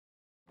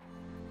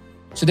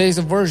So there's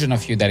a version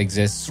of you that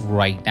exists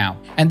right now.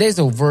 And there's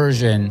a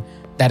version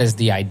that is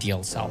the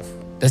ideal self.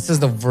 This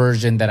is the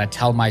version that I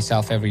tell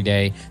myself every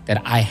day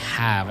that I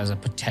have as a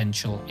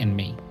potential in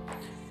me,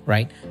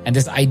 right? And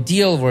this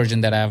ideal version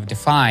that I've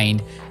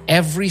defined,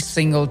 every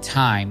single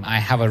time I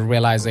have a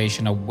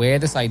realization of where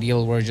this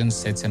ideal version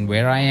sits and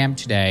where I am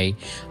today,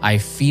 I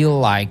feel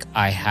like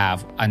I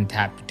have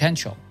untapped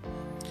potential.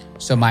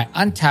 So my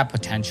untapped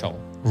potential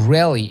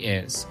really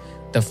is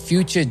the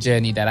future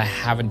journey that I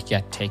haven't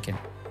yet taken,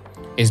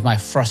 is my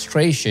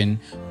frustration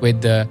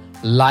with the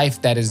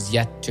life that is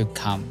yet to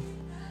come.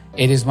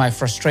 It is my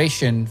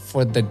frustration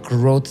for the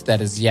growth that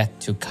is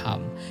yet to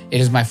come. It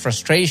is my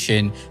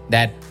frustration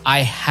that I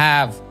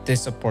have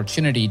this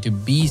opportunity to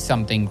be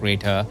something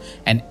greater,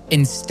 and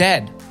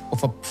instead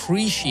of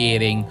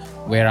appreciating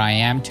where I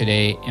am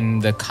today in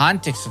the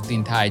context of the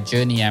entire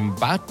journey I'm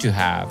about to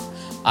have,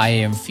 I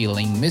am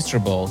feeling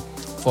miserable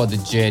for the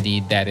journey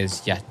that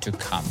is yet to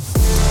come.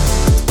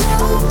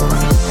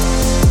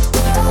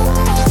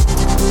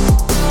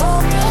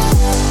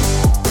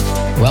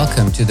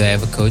 Welcome to the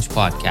EverCoach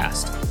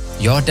podcast,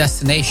 your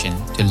destination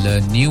to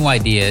learn new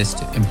ideas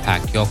to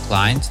impact your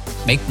clients,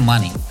 make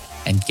money,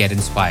 and get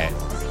inspired.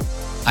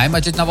 I'm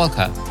Ajit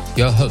Navalkar,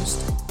 your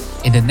host.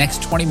 In the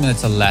next 20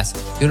 minutes or less,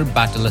 you're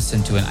about to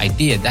listen to an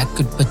idea that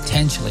could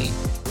potentially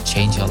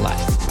change your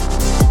life.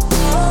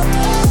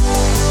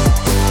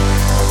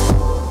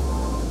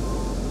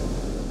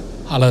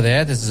 Hello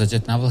there, this is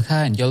Ajit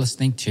Navalkar, and you're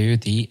listening to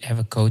the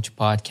EverCoach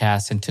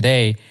podcast. And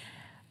today,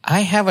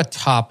 I have a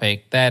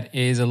topic that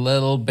is a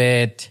little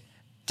bit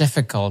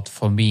difficult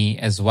for me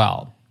as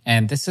well.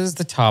 And this is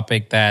the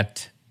topic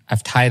that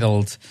I've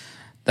titled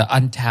The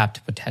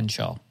Untapped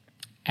Potential.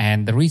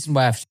 And the reason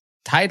why I've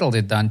titled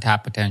it The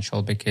Untapped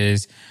Potential,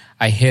 because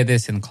I hear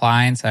this in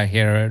clients, I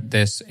hear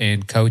this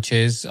in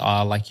coaches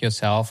like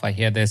yourself, I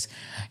hear this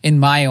in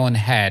my own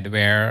head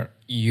where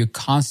you're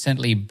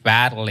constantly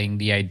battling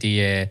the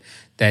idea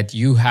that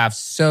you have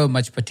so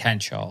much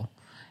potential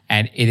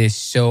and it is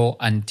so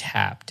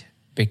untapped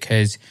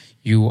because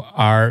you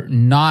are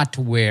not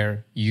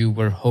where you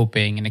were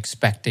hoping and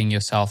expecting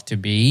yourself to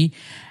be,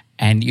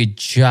 and you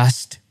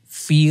just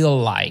feel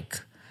like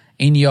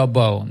in your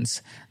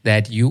bones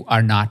that you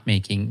are not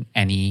making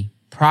any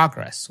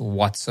progress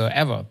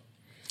whatsoever.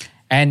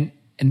 And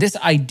this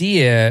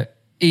idea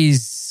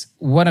is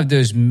one of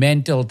those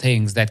mental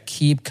things that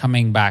keep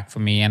coming back for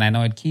me. And I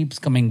know it keeps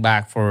coming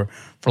back for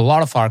a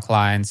lot of our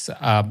clients.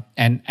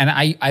 And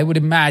I would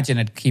imagine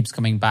it keeps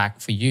coming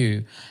back for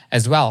you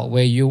as well,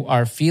 where you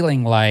are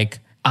feeling like,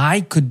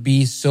 I could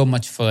be so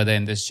much further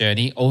in this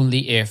journey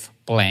only if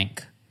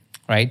blank,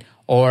 right?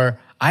 Or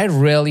I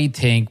really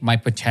think my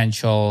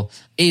potential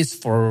is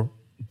for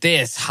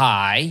this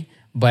high,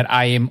 but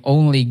I am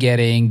only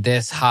getting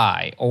this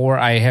high, or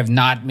I have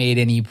not made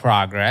any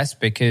progress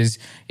because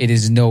it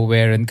is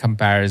nowhere in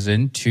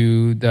comparison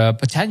to the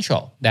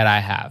potential that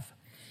I have,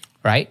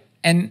 right?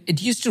 And it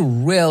used to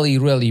really,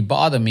 really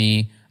bother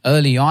me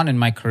early on in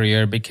my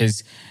career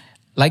because,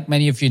 like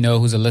many of you know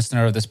who's a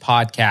listener of this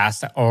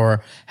podcast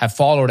or have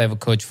followed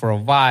EverCoach for a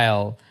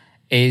while,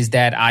 is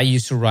that I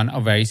used to run a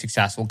very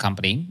successful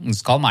company.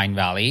 It's called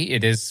Mindvalley.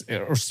 It is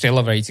still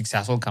a very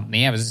successful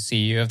company. I was the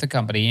CEO of the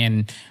company,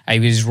 and I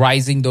was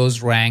rising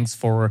those ranks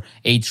for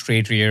 8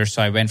 straight years.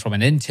 So I went from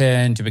an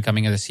intern to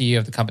becoming the CEO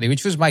of the company,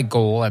 which was my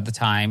goal at the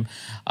time.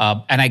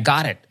 And I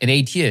got it in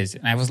 8 years.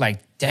 And I was like,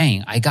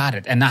 dang, I got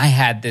it. And I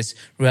had this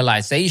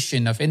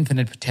realization of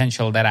infinite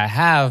potential that I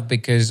have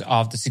because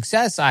of the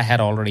success I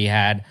had already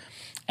had.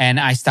 And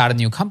I started a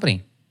new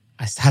company.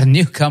 I started a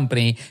new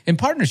company in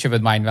partnership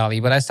with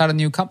Mindvalley, but I started a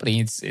new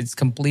company. It's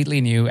completely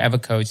new,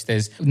 EverCoach.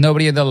 There's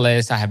nobody on the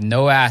list. I have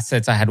no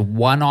assets. I had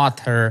one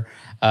author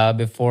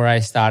before I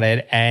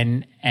started,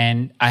 and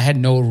I had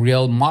no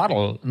real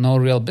model, no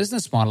real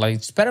business model, like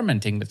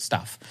experimenting with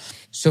stuff.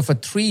 So for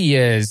 3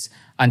 years,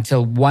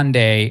 until one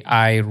day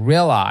I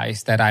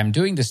realized that I'm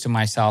doing this to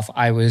myself,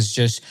 I was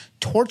just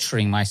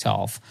torturing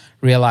myself,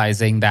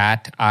 realizing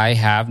that I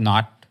have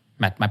not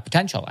met my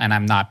potential and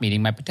I'm not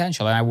meeting my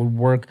potential. And I would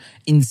work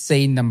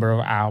insane number of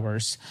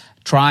hours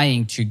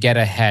trying to get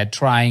ahead,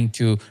 trying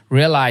to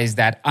realize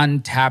that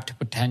untapped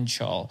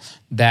potential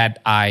that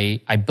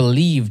I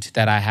believed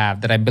that I have,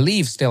 that I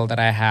believe still that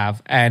I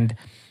have. And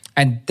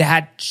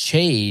that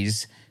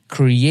chase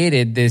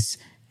created this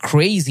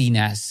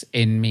craziness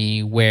in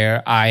me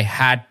where I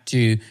had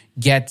to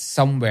get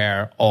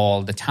somewhere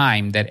all the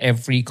time, that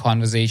every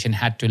conversation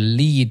had to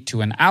lead to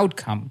an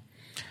outcome.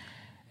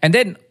 And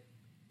then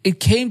it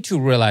came to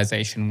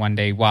realization one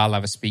day while I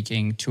was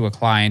speaking to a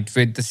client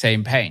with the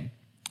same pain.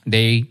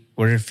 They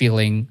were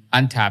feeling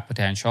untapped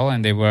potential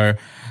and they were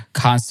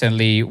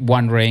constantly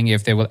wondering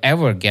if they will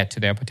ever get to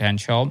their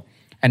potential.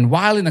 And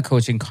while in a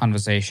coaching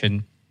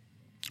conversation,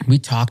 we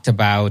talked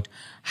about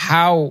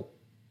how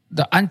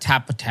the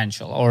untapped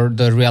potential or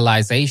the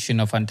realization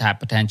of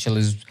untapped potential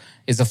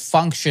is a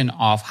function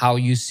of how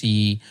you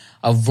see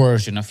a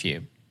version of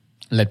you.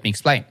 Let me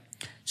explain.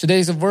 So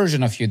there's a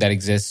version of you that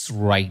exists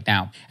right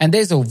now. And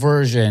there's a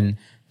version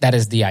that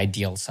is the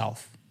ideal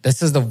self.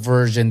 This is the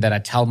version that I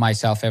tell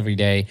myself every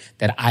day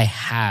that I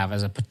have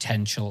as a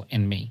potential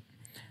in me,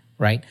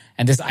 right?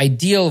 And this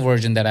ideal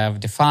version that I've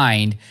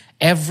defined,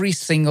 every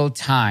single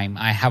time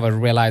I have a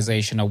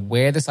realization of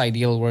where this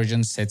ideal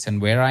version sits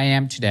and where I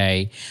am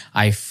today,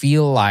 I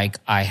feel like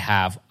I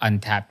have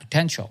untapped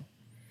potential.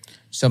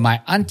 So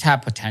my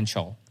untapped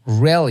potential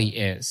really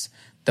is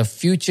the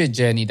future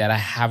journey that I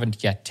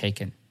haven't yet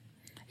taken,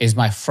 is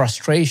my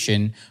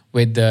frustration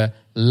with the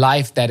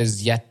life that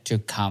is yet to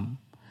come.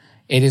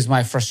 It is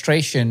my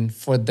frustration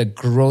for the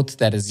growth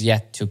that is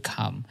yet to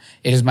come.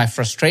 It is my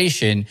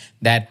frustration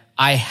that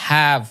I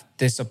have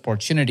this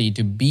opportunity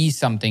to be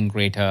something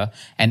greater,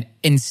 and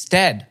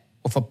instead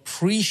of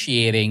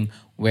appreciating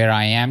where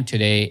I am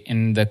today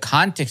in the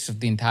context of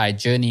the entire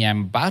journey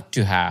I'm about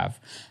to have,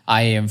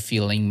 I am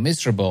feeling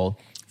miserable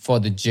for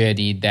the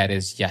journey that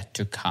is yet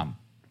to come.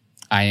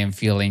 I am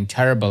feeling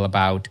terrible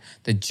about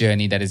the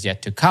journey that is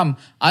yet to come,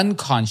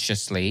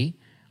 unconsciously,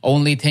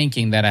 only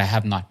thinking that I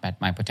have not met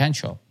my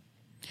potential.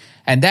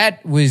 And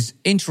that was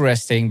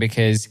interesting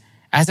because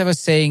as I was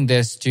saying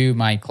this to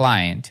my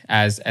client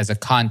as a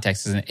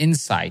context, as an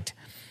insight,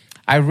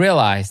 I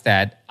realized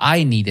that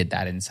I needed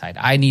that insight.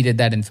 I needed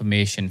that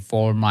information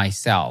for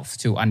myself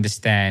to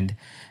understand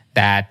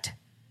that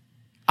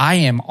I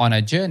am on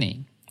a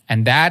journey,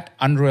 and that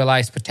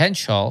unrealized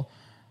potential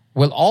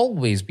will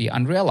always be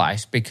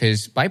unrealized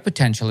because my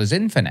potential is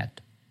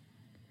infinite.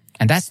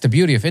 And that's the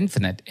beauty of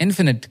infinite.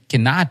 Infinite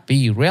cannot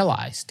be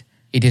realized.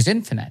 It is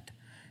infinite.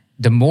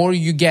 The more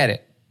you get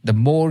it, the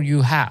more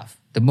you have.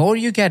 The more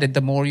you get it,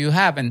 the more you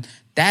have. And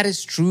that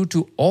is true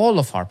to all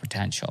of our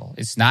potential.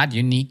 It's not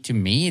unique to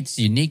me. It's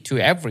unique to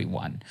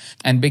everyone.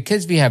 And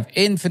because we have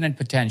infinite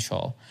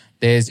potential,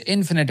 there's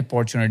infinite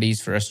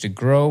opportunities for us to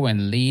grow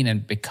and lean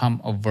and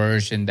become a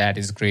version that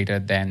is greater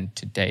than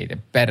today,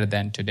 better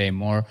than today,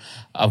 more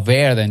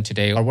aware than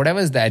today, or whatever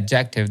is the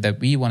adjective that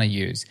we want to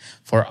use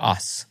for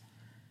us.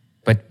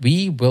 But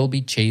we will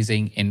be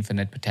chasing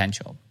infinite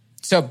potential.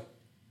 So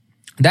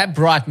that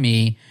brought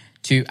me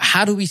to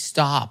how do we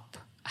stop?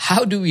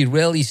 How do we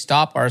really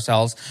stop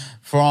ourselves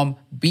from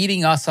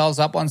beating ourselves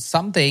up on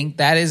something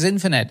that is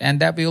infinite and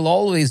that we'll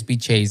always be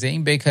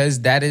chasing,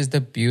 because that is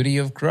the beauty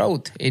of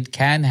growth. It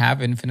can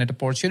have infinite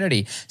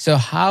opportunity. So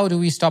how do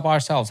we stop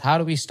ourselves? How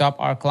do we stop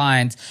our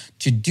clients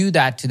to do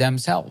that to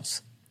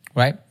themselves,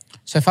 right?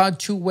 So I found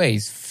two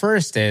ways.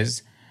 First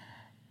is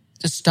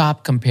to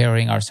stop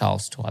comparing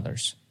ourselves to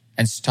others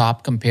and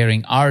stop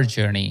comparing our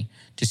journey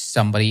to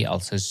somebody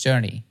else's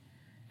journey.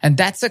 And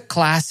that's a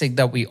classic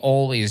that we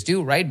always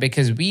do, right?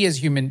 Because we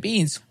as human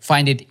beings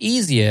find it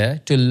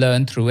easier to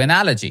learn through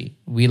analogy.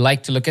 We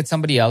like to look at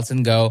somebody else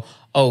and go,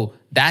 oh,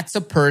 that's a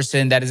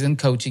person that is in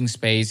coaching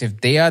space. If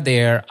they are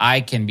there,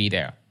 I can be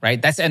there,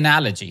 right? That's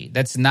analogy.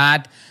 That's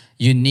not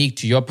unique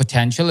to your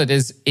potential. It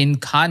is in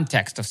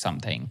context of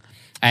something.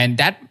 And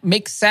that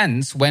makes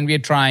sense when we're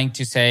trying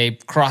to, say,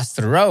 cross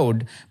the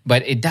road,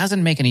 but it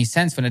doesn't make any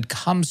sense when it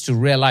comes to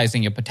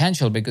realizing your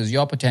potential, because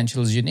your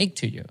potential is unique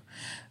to you,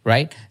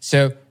 right?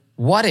 So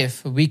what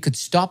if we could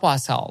stop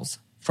ourselves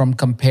from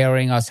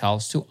comparing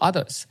ourselves to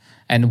others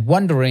and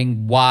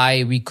wondering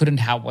why we couldn't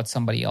have what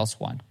somebody else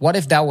wants? What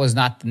if that was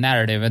not the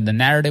narrative, and the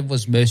narrative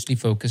was mostly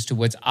focused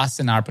towards us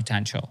and our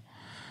potential?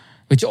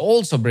 Which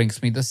also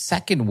brings me the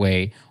second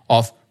way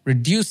of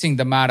reducing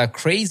the amount of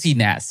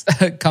craziness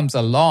comes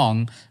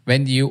along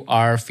when you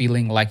are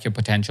feeling like your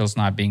potential is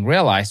not being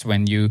realized,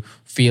 when you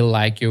feel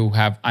like you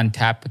have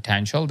untapped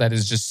potential that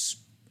is just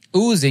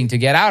oozing to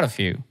get out of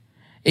you,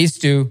 is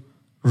to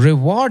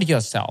reward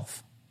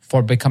yourself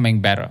for becoming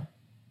better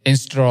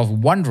instead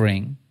of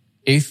wondering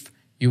if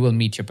you will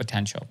meet your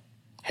potential.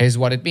 Here's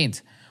what it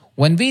means.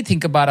 When we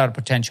think about our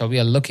potential, we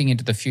are looking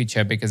into the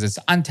future because it's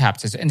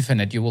untapped, it's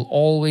infinite. You will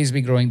always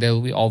be growing. There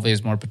will be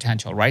always more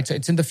potential, right? So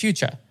it's in the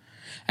future.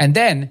 And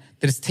then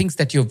there's things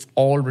that you've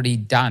already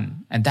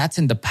done, and that's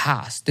in the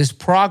past. This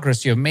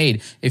progress you've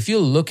made. If you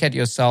look at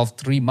yourself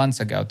 3 months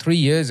ago, 3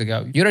 years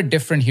ago, you're a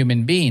different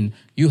human being.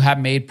 You have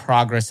made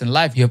progress in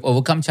life. You have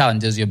overcome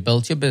challenges. You've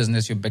built your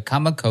business. You've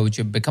become a coach.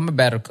 You've become a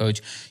better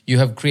coach. You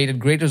have created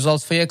great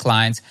results for your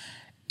clients.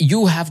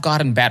 You have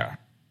gotten better.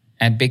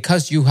 And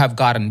because you have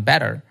gotten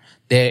better,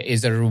 there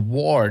is a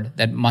reward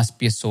that must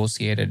be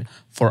associated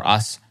for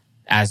us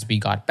as we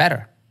got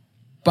better.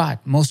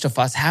 But most of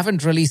us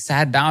haven't really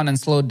sat down and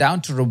slowed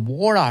down to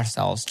reward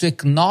ourselves, to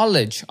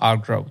acknowledge our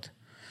growth.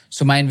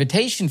 So my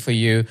invitation for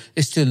you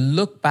is to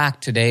look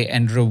back today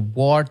and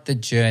reward the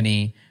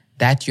journey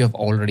that you have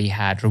already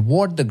had.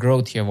 Reward the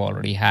growth you have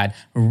already had.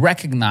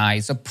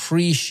 Recognize,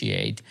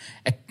 appreciate,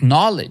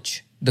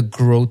 acknowledge the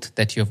growth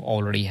that you have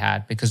already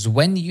had. Because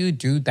when you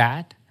do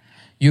that,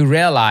 you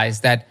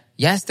realize that,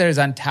 yes, there is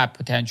untapped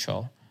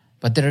potential,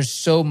 but there is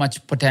so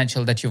much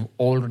potential that you've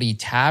already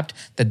tapped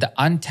that the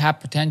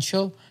untapped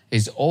potential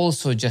is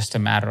also just a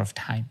matter of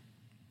time.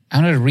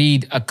 I'm going to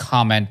read a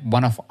comment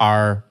one of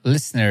our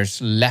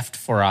listeners left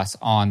for us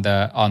on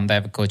the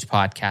EverCoach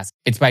podcast.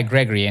 It's by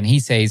Gregory, and he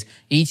says,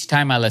 each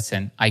time I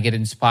listen, I get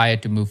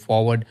inspired to move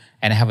forward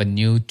and I have a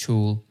new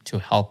tool to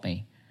help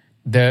me.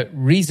 The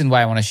reason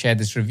why I want to share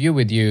this review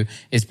with you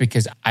is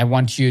because I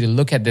want you to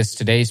look at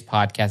today's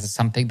podcast as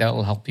something that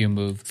will help you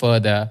move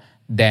further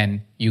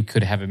than you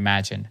could have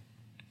imagined.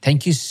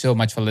 Thank you so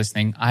much for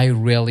listening. I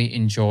really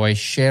enjoy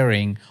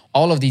sharing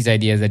all of these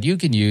ideas that you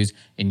can use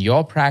in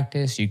your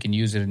practice. You can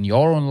use it in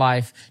your own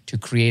life to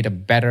create a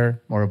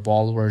better, more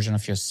evolved version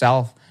of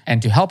yourself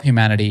and to help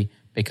humanity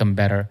become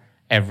better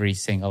every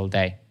single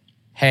day.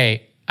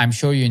 Hey, I'm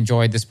sure you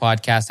enjoyed this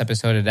podcast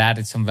episode. It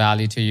added some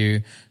value to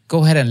you.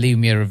 Go ahead and leave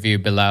me a review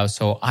below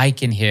so I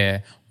can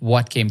hear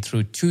what came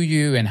through to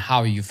you and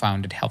how you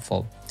found it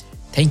helpful.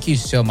 Thank you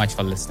so much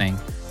for listening.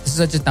 This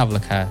is Ajit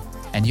Navlakha,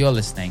 and you're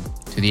listening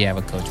to the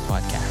Ever Coach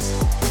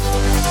Podcast.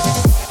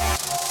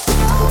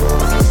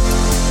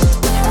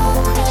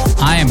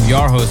 I am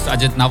your host,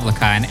 Ajit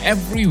Navlakha, and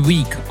every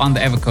week on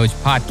the Ever Coach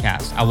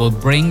Podcast, I will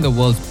bring the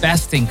world's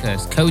best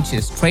thinkers,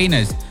 coaches,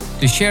 trainers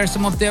to share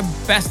some of their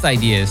best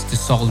ideas to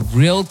solve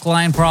real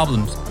client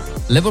problems,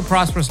 live a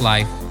prosperous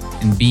life,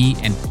 and be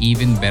an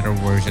even better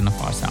version of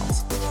ourselves.